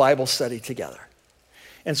need to do a Bible study together.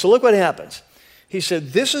 And so look what happens. He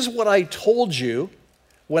said, this is what I told you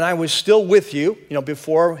when I was still with you,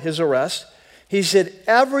 before his arrest. He said,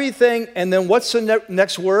 everything, and then what's the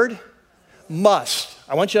next word? Must.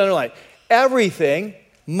 I want you to underline, everything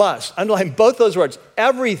must. Underline both those words.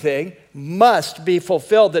 Everything must be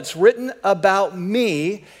fulfilled that's written about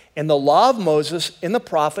me in the law of Moses, in the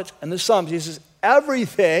prophets, and the Psalms. He says,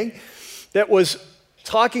 everything that was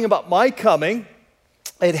talking about my coming,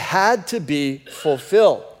 it had to be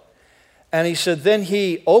fulfilled. And he said, then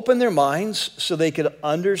he opened their minds so they could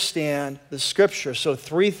understand the scripture. So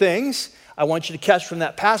 3 things I want you to catch from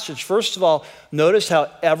that passage. First of all, notice how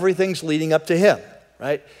everything's leading up to him,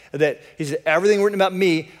 right? That he said, everything written about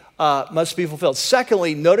me must be fulfilled.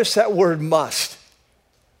 Secondly, notice that word must.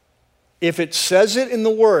 If it says it in the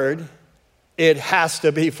word, it has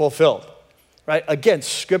to be fulfilled, right? Again,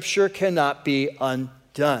 scripture cannot be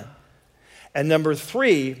undone. And number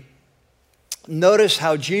 3, notice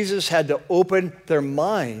how Jesus had to open their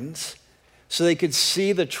minds so they could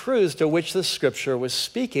see the truths to which the scripture was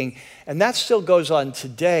speaking. And that still goes on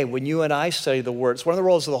today when you and I study the word. It's one of the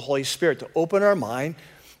roles of the Holy Spirit to open our mind,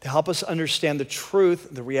 to help us understand the truth,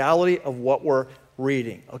 the reality of what we're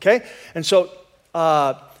reading, okay? And so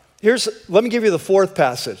let me give you the 4th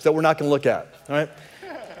passage that we're not going to look at, all right?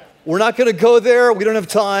 We're not going to go there. We don't have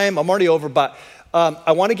time. I'm already over, but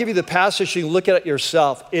I want to give you the passage. You can look at it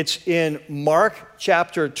yourself. It's in Mark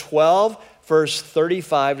chapter 12, verse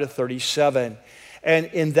 35 to 37. And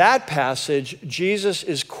in that passage, Jesus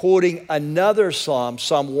is quoting another psalm,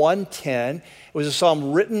 Psalm 110. It was a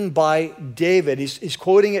psalm written by David. He's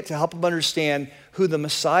quoting it to help him understand who the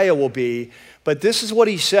Messiah will be. But this is what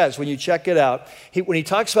he says when you check it out. When he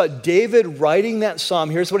talks about David writing that psalm,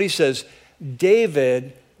 here's what he says.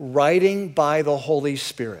 David writing by the Holy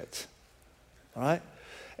Spirit. All right?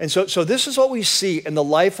 And so this is what we see in the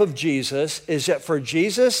life of Jesus, is that for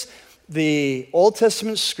Jesus, the Old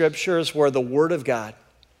Testament scriptures were the Word of God.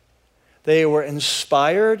 They were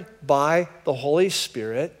inspired by the Holy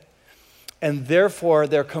Spirit, and therefore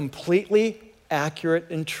they're completely accurate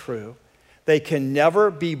and true. They can never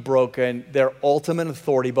be broken. They're ultimate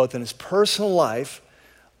authority, both in his personal life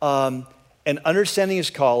and understanding his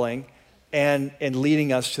calling and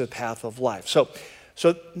leading us to the path of life. So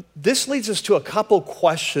this leads us to a couple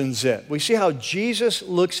questions in. We see how Jesus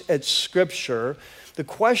looks at Scripture. The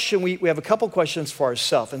question, we have a couple questions for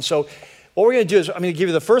ourselves. And so what we're going to do is I'm going to give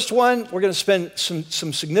you the first one. We're going to spend some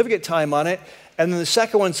significant time on it. And then the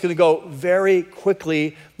second one's going to go very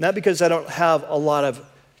quickly, not because I don't have a lot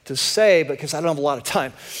to say, but because I don't have a lot of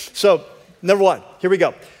time. So number 1, here we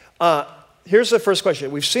go. Here's the first question.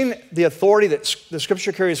 We've seen the authority that the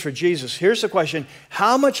Scripture carries for Jesus. Here's the question.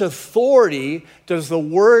 How much authority does the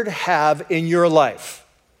Word have in your life?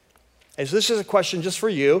 And so this is a question just for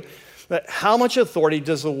you. But how much authority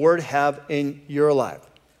does the Word have in your life?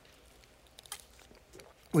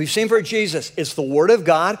 We've seen for Jesus, it's the Word of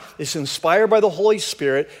God. It's inspired by the Holy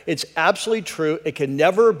Spirit. It's absolutely true. It can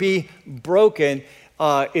never be broken.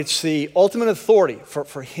 It's the ultimate authority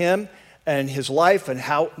for him and his life and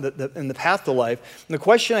and the path to life. And the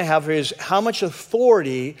question I have is, how much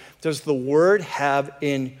authority does the Word have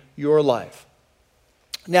in your life?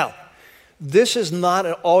 Now, this is not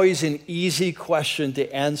always an easy question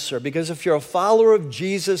to answer, because if you're a follower of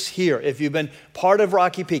Jesus here, if you've been part of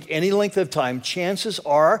Rocky Peak any length of time, chances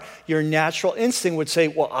are your natural instinct would say,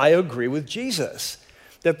 well, I agree with Jesus,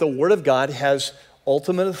 that the Word of God has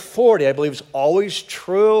ultimate authority. I believe it's always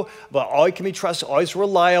true, but always can be trusted, always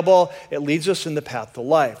reliable. It leads us in the path to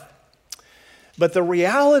life. But the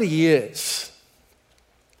reality is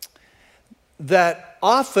that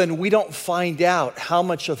often we don't find out how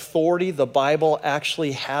much authority the Bible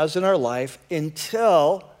actually has in our life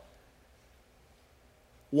until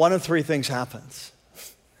one of 3 things happens.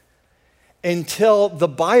 Until the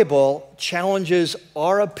Bible challenges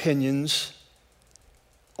our opinions,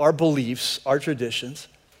 our beliefs, our traditions,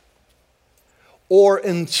 or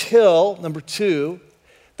until, number 2,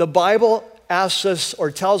 the Bible asks us or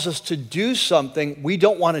tells us to do something we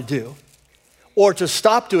don't want to do, or to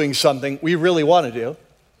stop doing something we really want to do,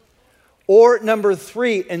 or number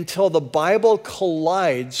 3, until the Bible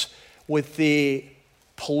collides with the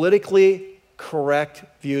politically correct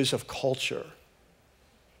views of culture.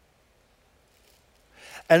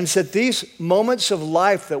 And it's at these moments of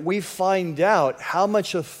life that we find out how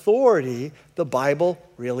much authority the Bible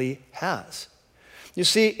really has. You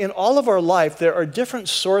see, in all of our life, there are different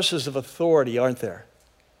sources of authority, aren't there?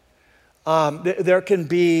 There can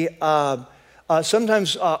be,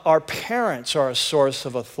 sometimes our parents are a source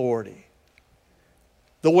of authority.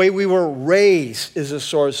 The way we were raised is a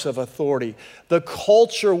source of authority. The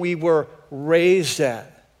culture we were raised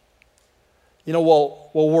at. You know,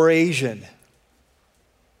 well we're Asian.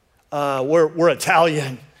 We're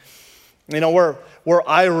Italian. You know, we're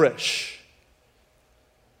Irish.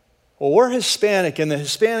 Well, we're Hispanic, in the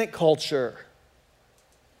Hispanic culture.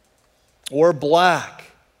 we're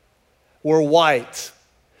black, we're white.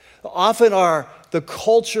 Often the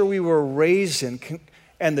culture we were raised in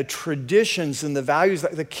and the traditions and the values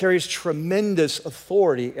that carries tremendous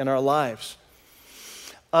authority in our lives.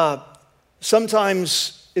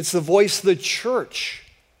 Sometimes it's the voice of the church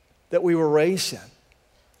that we were raised in.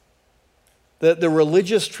 The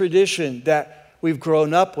religious tradition that we've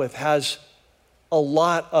grown up with has a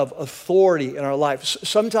lot of authority in our lives.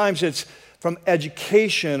 Sometimes it's from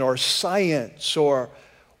education or science or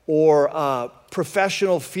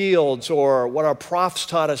professional fields, or what our profs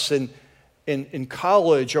taught us in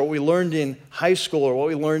college, or what we learned in high school, or what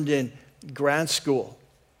we learned in grad school.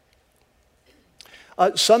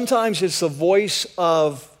 Sometimes it's the voice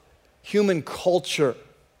of human culture.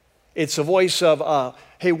 It's a voice of,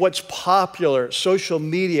 hey, what's popular, social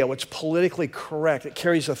media, what's politically correct. It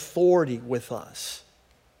carries authority with us.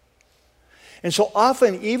 And so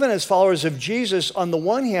often, even as followers of Jesus, on the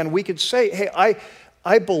one hand, we could say, hey,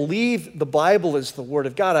 I believe the Bible is the Word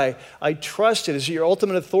of God. I trust it. Is it your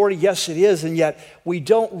ultimate authority? Yes, it is. And yet, we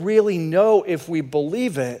don't really know if we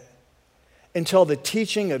believe it until the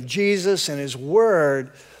teaching of Jesus and His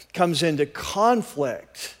Word comes into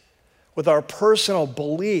conflict with our personal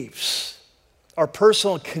beliefs, our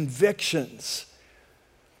personal convictions,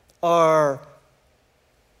 our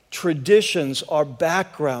traditions, our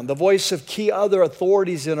background, the voice of key other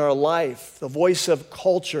authorities in our life, the voice of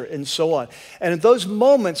culture, and so on. And in those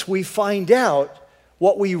moments, we find out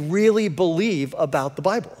what we really believe about the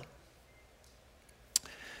Bible.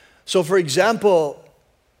 So, for example,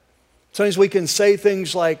 sometimes we can say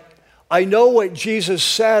things like, I know what Jesus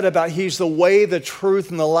said about He's the way, the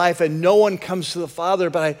truth, and the life, and no one comes to the Father,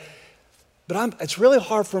 but it's really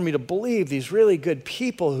hard for me to believe these really good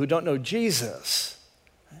people who don't know Jesus.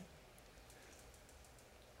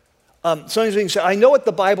 Sometimes we can say, I know what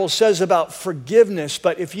the Bible says about forgiveness,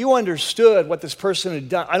 but if you understood what this person had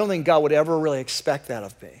done, I don't think God would ever really expect that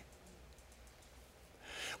of me.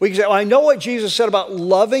 We can say, well, I know what Jesus said about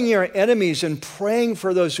loving your enemies and praying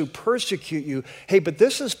for those who persecute you. Hey, but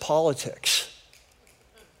this is politics.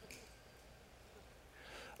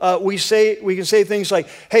 We can say things like,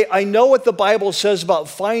 hey, I know what the Bible says about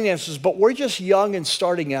finances, but we're just young and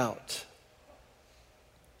starting out.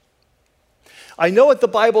 I know what the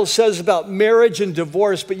Bible says about marriage and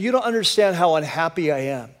divorce, but you don't understand how unhappy I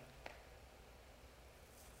am.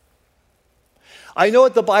 I know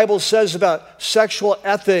what the Bible says about sexual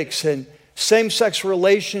ethics and same-sex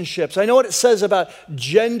relationships. I know what it says about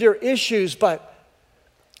gender issues, but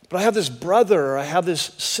I have this brother, or I have this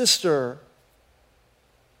sister,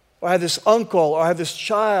 or I have this uncle, or I have this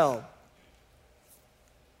child.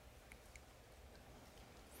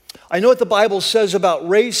 I know what the Bible says about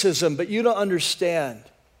racism, but you don't understand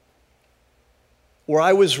where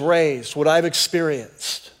I was raised, what I've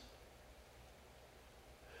experienced.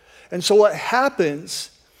 And so what happens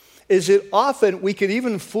is that often we could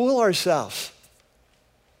even fool ourselves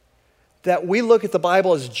that we look at the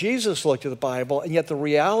Bible as Jesus looked at the Bible, and yet the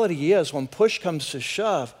reality is, when push comes to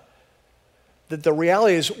shove, that the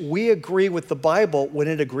reality is we agree with the Bible when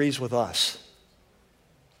it agrees with us.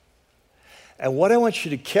 And what I want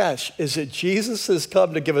you to catch is that Jesus has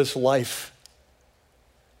come to give us life.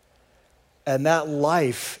 And that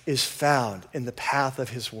life is found in the path of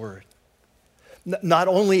His Word. Not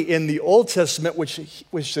only in the Old Testament,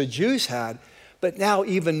 which the Jews had, but now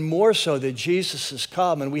even more so that Jesus has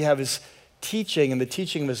come and we have His teaching and the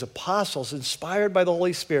teaching of His apostles inspired by the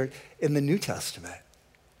Holy Spirit in the New Testament.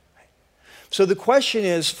 So the question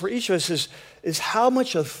is, for each of us, is how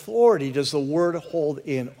much authority does the Word hold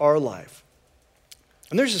in our life?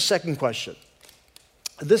 And there's a second question.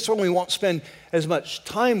 This one we won't spend as much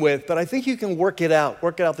time with, but I think you can work it out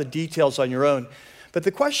the details on your own. But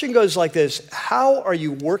the question goes like this: how are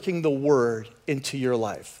you working the Word into your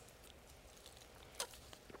life?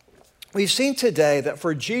 We've seen today that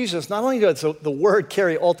for Jesus, not only does the Word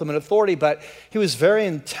carry ultimate authority, but He was very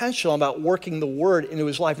intentional about working the Word into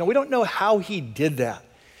His life. Now, we don't know how He did that.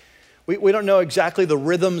 We don't know exactly the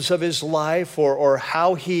rhythms of His life or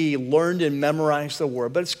how He learned and memorized the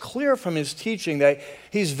Word, but it's clear from His teaching that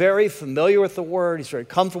He's very familiar with the Word, He's very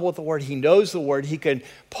comfortable with the Word, He knows the Word, He can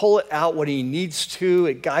pull it out when He needs to,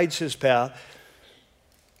 it guides His path.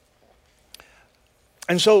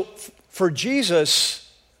 And so for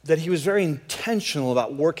Jesus, that He was very intentional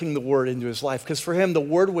about working the Word into His life, because for Him, the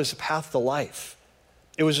Word was a path to life.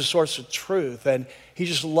 It was a source of truth, and He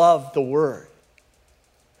just loved the Word.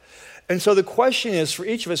 And so the question is, for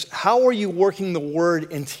each of us, how are you working the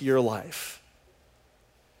Word into your life?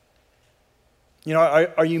 You know,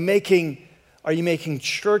 are you making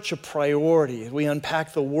church a priority? We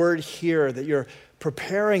unpack the Word here, that you're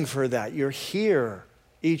preparing for that. You're here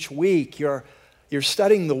each week. You're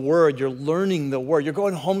studying the Word. You're learning the Word. You're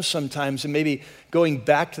going home sometimes and maybe going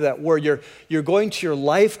back to that Word. You're going to your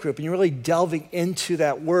life group and you're really delving into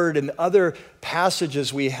that Word and other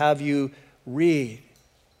passages we have you read.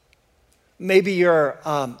 Maybe you're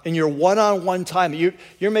in your one-on-one time.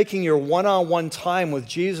 You're making your one-on-one time with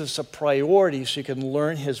Jesus a priority so you can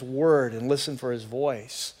learn His Word and listen for His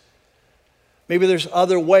voice. Maybe there's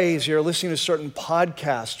other ways. You're listening to certain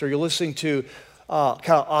podcasts, or you're listening to kind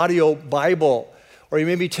of audio Bible, or you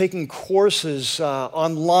may be taking courses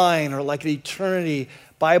online, or like at Eternity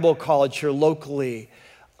Bible College here locally.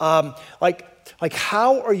 Like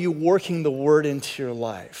how are you working the Word into your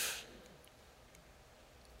life?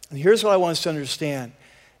 And here's what I want us to understand.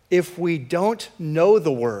 If we don't know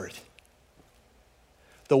the Word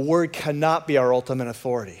cannot be our ultimate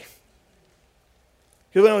authority.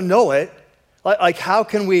 If we don't know it, like how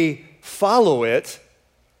can we follow it?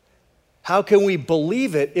 How can we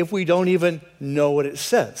believe it if we don't even know what it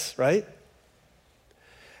says, right?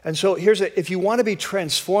 And so if you want to be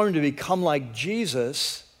transformed to become like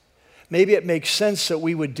Jesus, maybe it makes sense that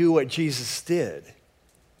we would do what Jesus did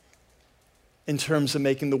in terms of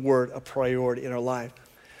making the Word a priority in our life.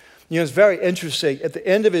 You know, it's very interesting. At the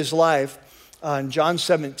end of his life, in John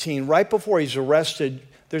 17, right before he's arrested,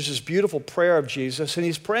 there's this beautiful prayer of Jesus, and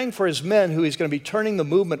he's praying for his men who he's going to be turning the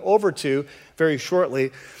movement over to very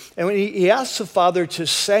shortly. And when he asks the Father to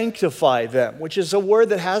sanctify them, which is a word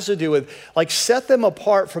that has to do with, like, set them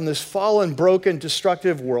apart from this fallen, broken,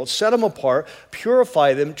 destructive world. Set them apart,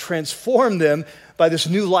 purify them, transform them by this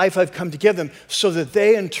new life I've come to give them so that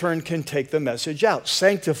they in turn can take the message out.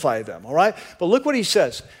 Sanctify them, all right? But look what he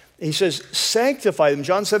says. He says, sanctify them,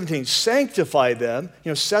 John 17, sanctify them,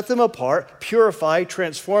 set them apart, purify,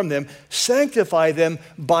 transform them, sanctify them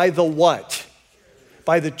by the what?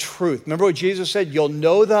 By the truth. Remember what Jesus said? You'll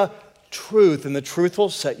know the truth, and the truth will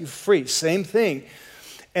set you free. Same thing.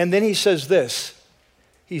 And then he says this.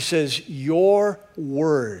 He says, your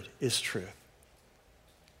word is truth.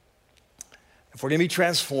 If we're going to be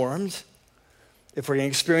transformed, if we're going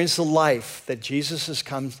to experience the life that Jesus has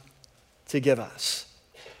come to give us,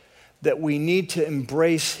 that we need to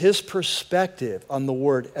embrace his perspective on the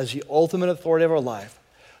word as the ultimate authority of our life,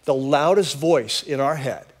 the loudest voice in our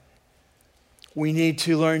head. We need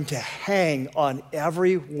to learn to hang on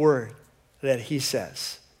every word that he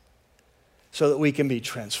says so that we can be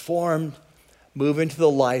transformed, move into the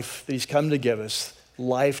life that he's come to give us,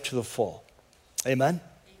 life to the full. Amen?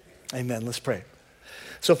 Amen. Let's pray.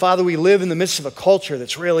 So, Father, we live in the midst of a culture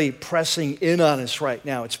that's really pressing in on us right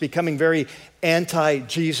now. It's becoming very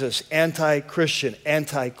anti-Jesus, anti-Christian,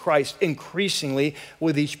 anti-Christ, increasingly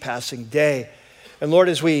with each passing day. And Lord,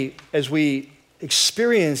 as we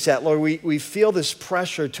experience that, Lord, we feel this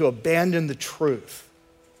pressure to abandon the truth,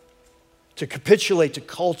 to capitulate to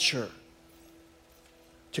culture,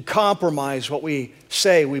 to compromise what we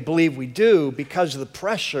say, we believe we do because of the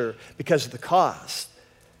pressure, because of the cost.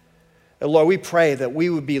 And Lord, we pray that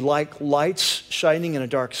we would be like lights shining in a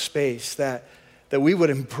dark space, that we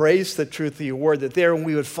would embrace the truth of your word, that there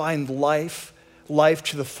we would find life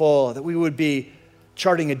to the full, that we would be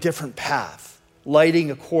charting a different path,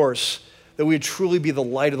 lighting a course, that we would truly be the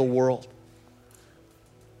light of the world.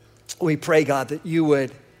 We pray, God, that you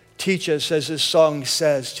would teach us, as this song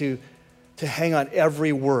says, to hang on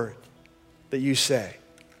every word that you say.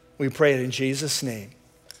 We pray it in Jesus' name.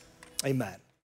 Amen.